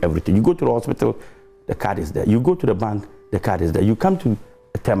to do everything. You go to the hospital, the card is there. You go to the bank, the card is there. You come to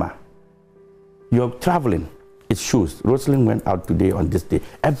a Tema, you're traveling, it shows. Roselyn went out today on this day.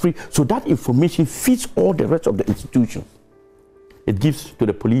 So that information feeds all the rest of the institutions. It gives to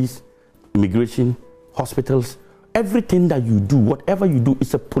the police, immigration, hospitals. Everything that you do, whatever you do,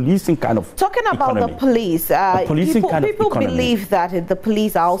 is a policing kind of Talking about economy. The police, people believe that the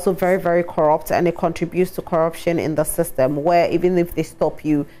police are also very, very corrupt, and it contributes to corruption in the system, where even if they stop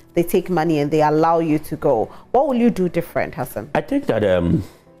you, they take money and they allow you to go. What will you do different, Hassan? I think that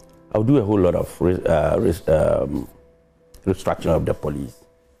I'll do a whole lot of restructuring of the police.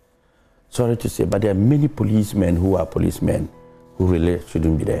 Sorry to say, but there are many policemen who who really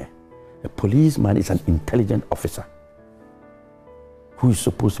shouldn't be there. A policeman is an intelligent officer who is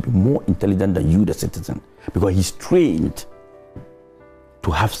supposed to be more intelligent than you, the citizen, because he's trained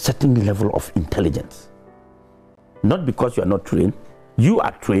to have certain level of intelligence. Not because you are not trained. You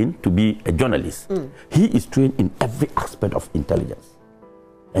are trained to be a journalist. He is trained in every aspect of intelligence.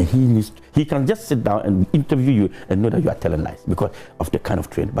 And he can just sit down and interview you and know that you are telling lies because of the kind of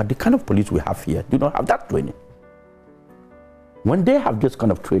training. But the kind of police we have here do not have that training. When they have this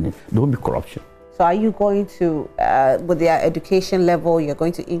kind of training, there won't be corruption. So are you going to, with their education level, you're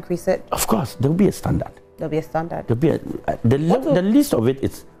going to increase it? Of course, there will be a standard. There'll be a standard. There'll be the least of it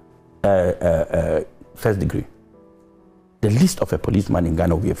is first degree. The least of a policeman in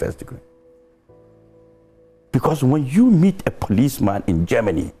Ghana will be a first degree. Because when you meet a policeman in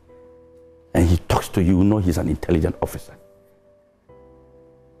Germany and he talks to you, you know he's an intelligent officer.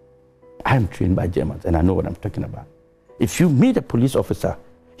 I am trained by Germans and I know what I'm talking about. If you meet a police officer,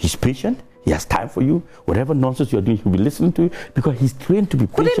 he's patient, he has time for you, whatever nonsense you're doing, he'll be listening to you because he's trained to be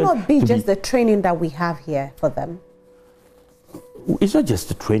patient. Could it not be just the training that we have here for them? It's not just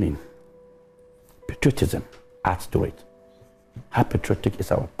the training. Patriotism adds to it. How patriotic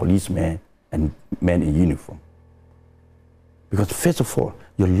is our policemen and men in uniform? Because first of all,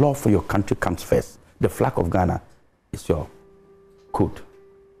 your love for your country comes first. The flag of Ghana is your coat.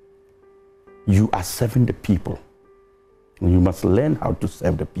 You are serving the people. And you must learn how to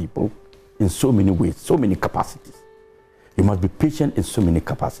serve the people in so many ways, so many capacities. You must be patient in so many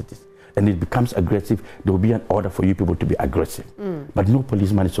capacities. And it becomes aggressive, there will be an order for you people to be aggressive. But no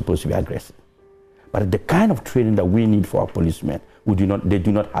policeman is supposed to be aggressive. But the kind of training that we need for our policemen, they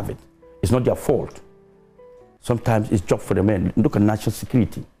do not have it. It's not their fault. Sometimes it's job for the men. Look at national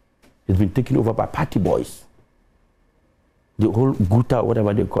security. It's been taken over by party boys. The whole Guta,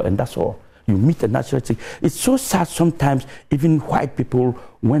 whatever they call it, and that's all. You meet a national security. It's so sad sometimes, even white people,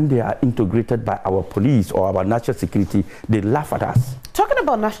 when they are integrated by our police or our national security, they laugh at us. Talking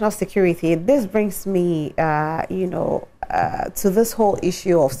about national security, this brings me, to this whole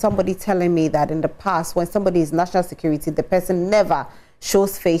issue of somebody telling me that in the past, when somebody is national security, the person never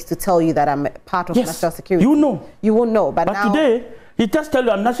shows face to tell you that I'm part of national security. You know. You won't know. But now, today, he just tells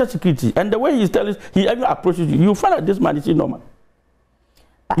you I'm national security. And the way he's telling, he even approaches you. You find out this man is normal.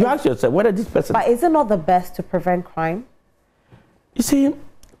 You ask yourself, whether this person... But is it not the best to prevent crime? You see,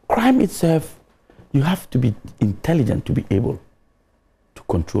 crime itself, you have to be intelligent to be able to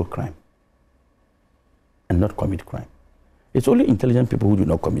control crime and not commit crime. It's only intelligent people who do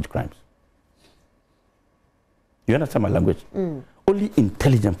not commit crimes. You understand my language? Only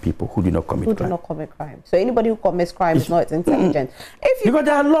intelligent people who do not commit crime. Who do not commit crime. So anybody who commits crime is not intelligent. Because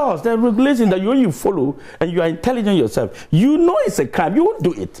there are laws, there are regulations that you follow and you are intelligent yourself. You know it's a crime, you won't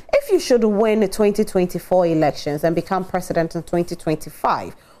do it. If you should win the 2024 elections and become president in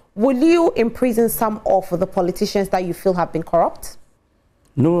 2025, will you imprison some of the politicians that you feel have been corrupt?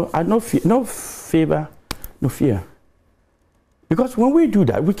 No, no fear. Because when we do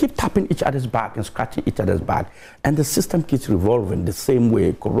that, we keep tapping each other's back and scratching each other's back, and the system keeps revolving the same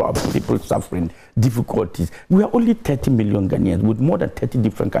way, corrupt, people suffering, difficulties. We are only 30 million Ghanaians with more than 30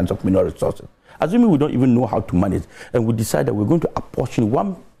 different kinds of mineral resources. Assuming we don't even know how to manage, and we decide that we're going to apportion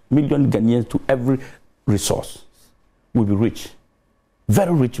 1 million Ghanaians to every resource, we'll be rich.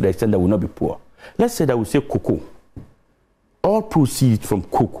 Very rich to the extent that we'll not be poor. Let's say that we say cocoa. All proceeds from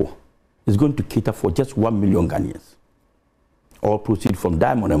cocoa is going to cater for just 1 million Ghanaians. All proceeds from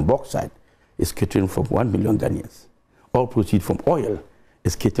diamond and bauxite is catering for 1 million Ghanaians. All proceeds from oil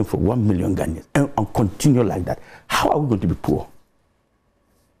is catering for 1 million Ghanaians. And continue like that. How are we going to be poor?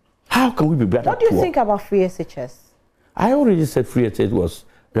 How can we be better? What do you think about free SHS? I already said free SHS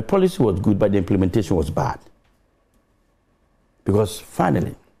the policy was good, but the implementation was bad. Because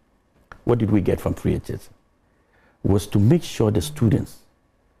finally, what did we get from free SHS? Was to make sure the students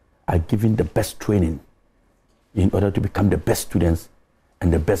are given the best training in order to become the best students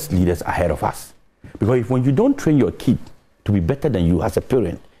and the best leaders ahead of us. Because when you don't train your kid to be better than you as a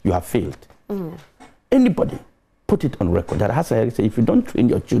parent, you have failed. Anybody put it on record that Hassan Ayariga said, if you don't train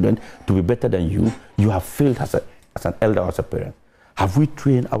your children to be better than you, you have failed as an elder or as a parent. Have we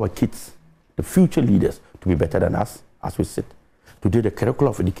trained our kids, the future leaders, to be better than us as we sit? Today the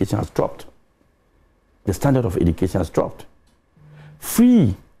curriculum of education has dropped. The standard of education has dropped.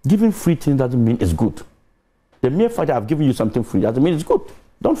 Giving free things doesn't mean it's good. The mere fact that I've given you something free doesn't mean it's good.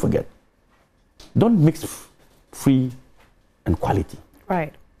 Don't forget. Don't mix free and quality.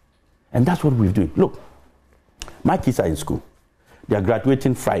 Right. And that's what we're doing. Look, my kids are in school. They are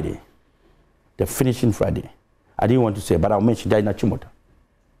graduating Friday. They're finishing Friday. I didn't want to say, but I'll mention Daina Chimota.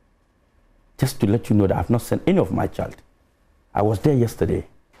 Just to let you know that I've not sent any of my child I was there yesterday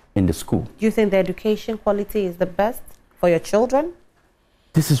in the school. Do you think the education quality is the best for your children?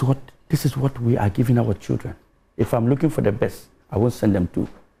 This is what we are giving our children. If I'm looking for the best, I won't send them to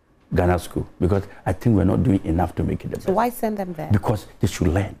Ghana school because I think we're not doing enough to make it the best. So why send them there? Because they should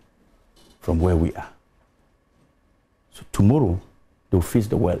learn from where we are. So tomorrow, they'll face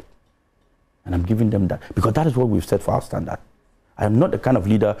the world. And I'm giving them that because that is what we've set for our standard. I am not the kind of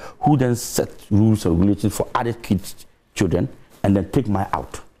leader who then sets rules and regulations for other kids, children, and then take my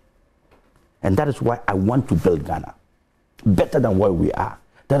out. And that is why I want to build Ghana better than where we are.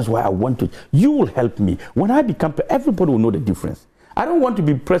 That is why I want to. You will help me. When I become, everybody will know the difference. I don't want to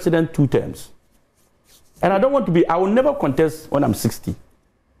be president 2 terms. And I don't want to be, I will never contest when I'm 60.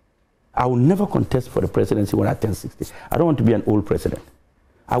 I will never contest for the presidency when I turn 60. I don't want to be an old president.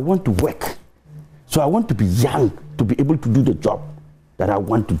 I want to work. So I want to be young to be able to do the job that I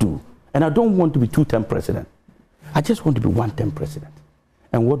want to do. And I don't want to be 2-term president. I just want to be 1-term president.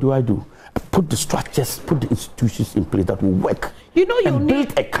 And what do? I put the structures, put the institutions in place that will work. You know, you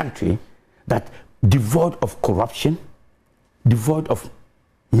build a country that devoid of corruption, devoid of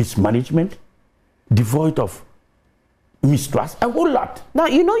mismanagement, devoid of mistrust, a whole lot. Now,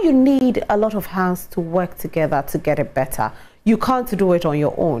 you know you need a lot of hands to work together to get it better. You can't do it on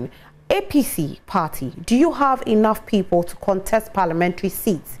your own. APC party, do you have enough people to contest parliamentary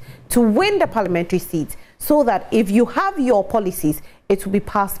seats, to win the parliamentary seats, so that if you have your policies, it will be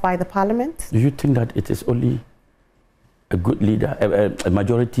passed by the parliament? Do you think that it is only a good leader, a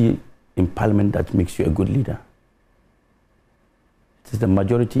majority in parliament that makes you a good leader? It is the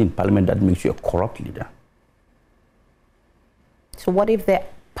majority in parliament that makes you a corrupt leader. So what if the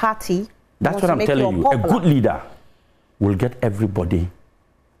party That's what I'm telling you. A good leader will get everybody.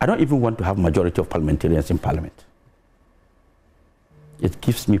 I don't even want to have majority of parliamentarians in parliament. It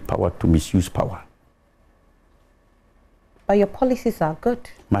gives me power to misuse power. But your policies are good.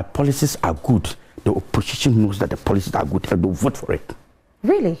 My policies are good. The opposition knows that the policies are good and they'll vote for it.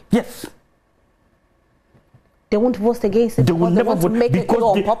 Really? Yes. They won't vote against it. They will never vote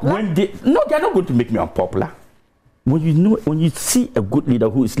because no, they're not going to make me unpopular. When you see a good leader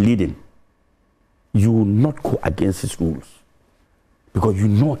who is leading, you will not go against his rules. Because you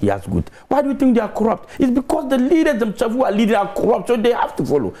know he has good. Why do you think they are corrupt? It's because the leaders themselves who are leading are corrupt, so they have to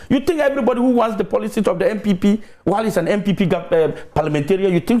follow. You think everybody who wants the policies of the MPP, while it's an MPP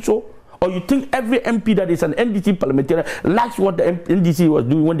parliamentarian, you think so? Or you think every MP that is an NDC parliamentarian likes what the NDC was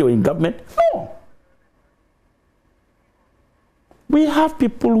doing when they were in government? No. We have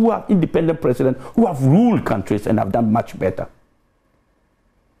people who are independent presidents who have ruled countries and have done much better.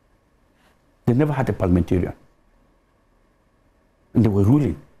 They never had a parliamentarian. And they were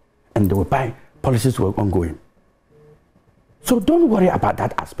ruling, and they were buying, policies were ongoing. So don't worry about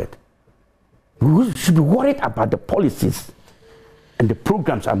that aspect. We should be worried about the policies and the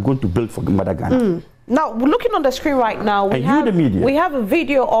programs I'm going to build for Mother Ghana. Now, we're looking on the screen right now. We have a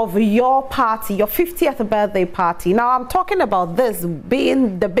video of your party, your 50th birthday party. Now, I'm talking about this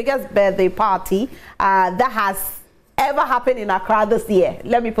being the biggest birthday party that has ever happened in Accra this year.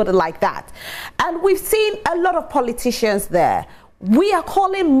 Let me put it like that. And we've seen a lot of politicians there. We are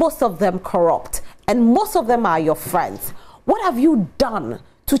calling most of them corrupt, and most of them are your friends. What have you done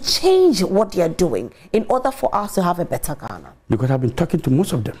to change what they're doing in order for us to have a better Ghana? Because I've been talking to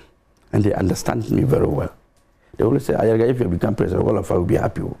most of them, and they understand me very well. They always say, Ayariga, if you become president, all of us will be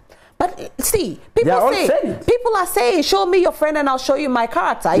happy. But see, people are saying, show me your friend and I'll show you my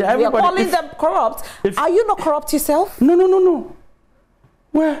character. Yeah, we are calling them corrupt. Are you not corrupt yourself? No.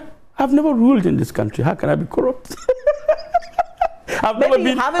 Well, I've never ruled in this country. How can I be corrupt? I've never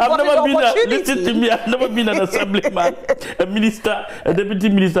been an assemblyman, a minister, a deputy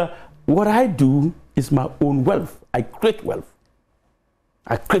minister. What I do is my own wealth. I create wealth.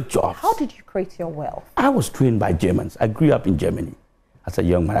 I create jobs. How did you create your wealth? I was trained by Germans. I grew up in Germany as a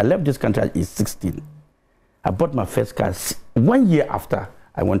young man. I left this country at age 16. I bought my first car 1 year after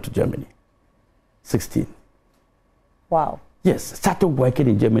I went to Germany. 16. Wow. Yes, started working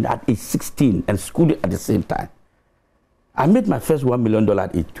in Germany at age 16 and schooling at the same time. I made my first $1 million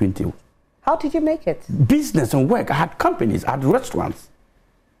at age 20. How did you make it? Business and work. I had companies, I had restaurants.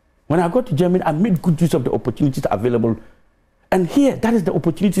 When I got to Germany, I made good use of the opportunities available. And here, that is the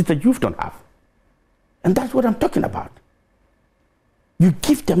opportunities that youth don't have. And that's what I'm talking about. You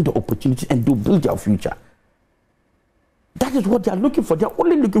give them the opportunity and they'll build their future. That is what they're looking for. They're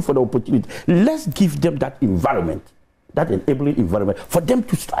only looking for the opportunity. Let's give them that environment, that enabling environment for them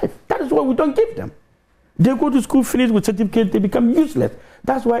to strive. That is what we don't give them. They go to school, finish with certificates, they become useless.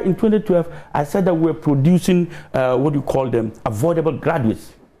 That's why in 2012, I said that we're producing, avoidable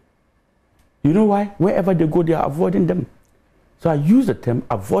graduates. You know why? Wherever they go, they are avoiding them. So I use the term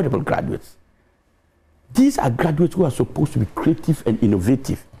avoidable graduates. These are graduates who are supposed to be creative and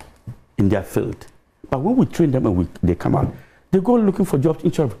innovative in their field. But when we train them and they come out, they go looking for jobs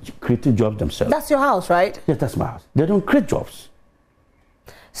instead of creating jobs themselves. That's your house, right? Yes, that's my house. They don't create jobs.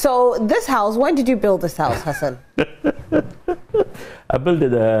 So this house, when did you build this house, Hassan? I built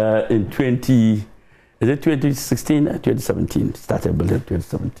it in 2016, 2017. Started building in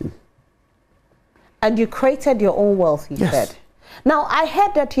 2017. And you created your own wealth, you said. Now, I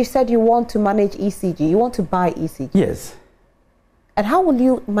heard that you said you want to manage ECG. You want to buy ECG. Yes. And how will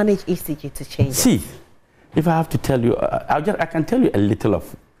you manage ECG to change? See, if I have to tell you, I can tell you a little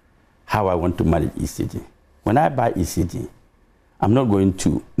of how I want to manage ECG. When I buy ECG, I'm not going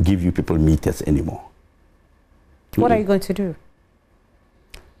to give you people meters anymore. What are you going to do?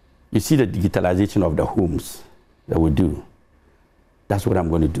 You see the digitalization of the homes that we do. That's what I'm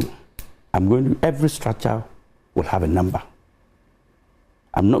going to do. Every structure will have a number.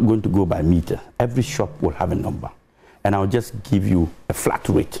 I'm not going to go by meter. Every shop will have a number. And I'll just give you a flat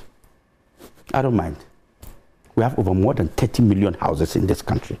rate. I don't mind. We have over more than 30 million houses in this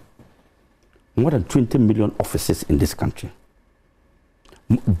country. More than 20 million offices in this country.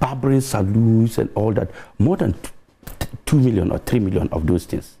 Barbering saloons and all that. More than 2 million or 3 million of those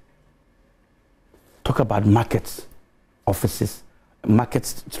things. Talk about markets, offices, market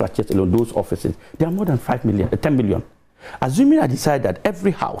structures alone, those offices. There are more than 10 million. Assuming I decide that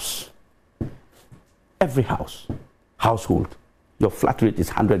every household, your flat rate is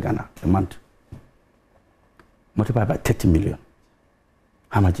 100 Ghana a month. Multiplied by 30 million.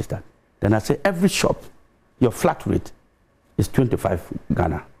 How much is that? Then I say every shop, your flat rate is 25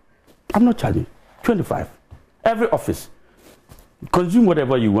 Ghana. I'm not charging 25. Every office, consume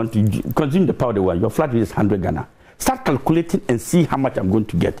whatever you want to consume, the power they want. Your flat rate is 100 Ghana. Start calculating and see how much I'm going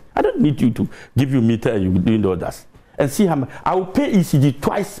to get. I don't need you to give you meter and you doing all that. And see how much. I will pay ECG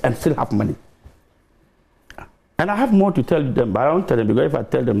twice and still have money. And I have more to tell them, but I won't tell them because if I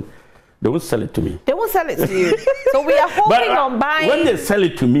tell them, they won't sell it to me. They won't sell it to you. So we are hoping on buying. When they sell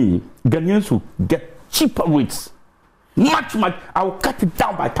it to me, Ghanaians will get cheaper rates. Much. I will cut it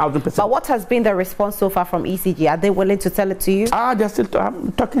down by 1,000%. But what has been the response so far from ECG? Are they willing to sell it to you? They're still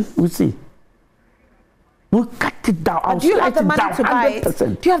I'm talking. We'll see. We'll cut it down. Do you have the money to buy it?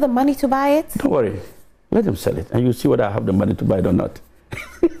 Do you have the money to buy it? Don't worry. Let them sell it, and you'll see whether I have the money to buy it or not.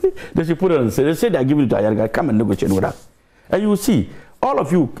 They should put it on sale. They say they're giving it to Ayariga. Come and negotiate with us. And you will see, all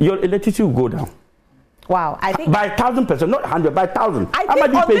of you, your electricity will go down. Wow, I think by 1,000%, not 100, by 1,000. I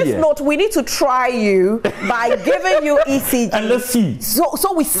think on this note, we need to try you by giving you ECG. And let's see.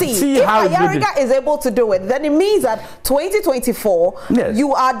 So we see if Ayariga is able to do it, then it means that 2024, yes,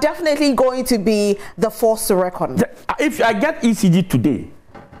 you are definitely going to be the force to reckon. If I get ECG today,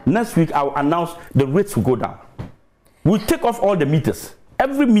 next week I will announce the rates will go down. We'll take off all the meters.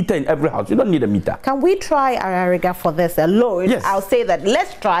 Every meter in every house. You don't need a meter. Can we try Ayariga for this alone? Yes. I'll say that.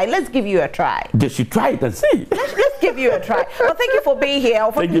 Let's try. Let's give you a try. They should try it and see. Let's give you a try. Well, thank you for being here.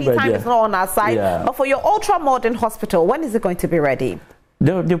 Unfortunately, time is not on our side. Yeah. But for your ultra-modern hospital, when is it going to be ready?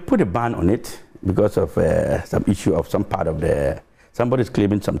 They put a ban on it because of some issue of some part of the... Somebody's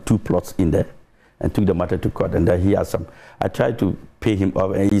claiming some 2 plots in there and took the matter to court. And he has some... I tried to pay him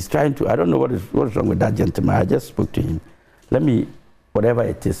off and he's trying to... I don't know what's wrong with that gentleman. I just spoke to him. Let me... Whatever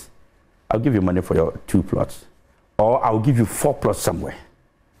it is, I'll give you money for your 2 plots. Or I'll give you 4 plots somewhere.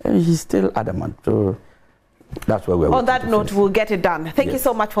 And he's still adamant. So that's where we're on that note, we'll get it done. Thank you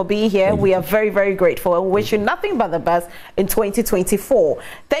so much for being here. We are very, very grateful and wish you nothing but the best in 2024.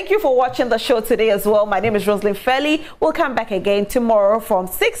 Thank you for watching the show today as well. My name is Roslyn Fairley. We'll come back again tomorrow from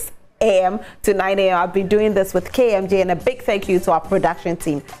 6 a.m. to 9 a.m. I've been doing this with KMJ, and a big thank you to our production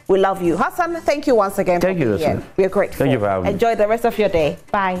team. We love you. Hassan, thank you once again. Thank you, Roslyn. We are grateful. Thank you for having me. Enjoy the rest of your day.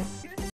 Bye.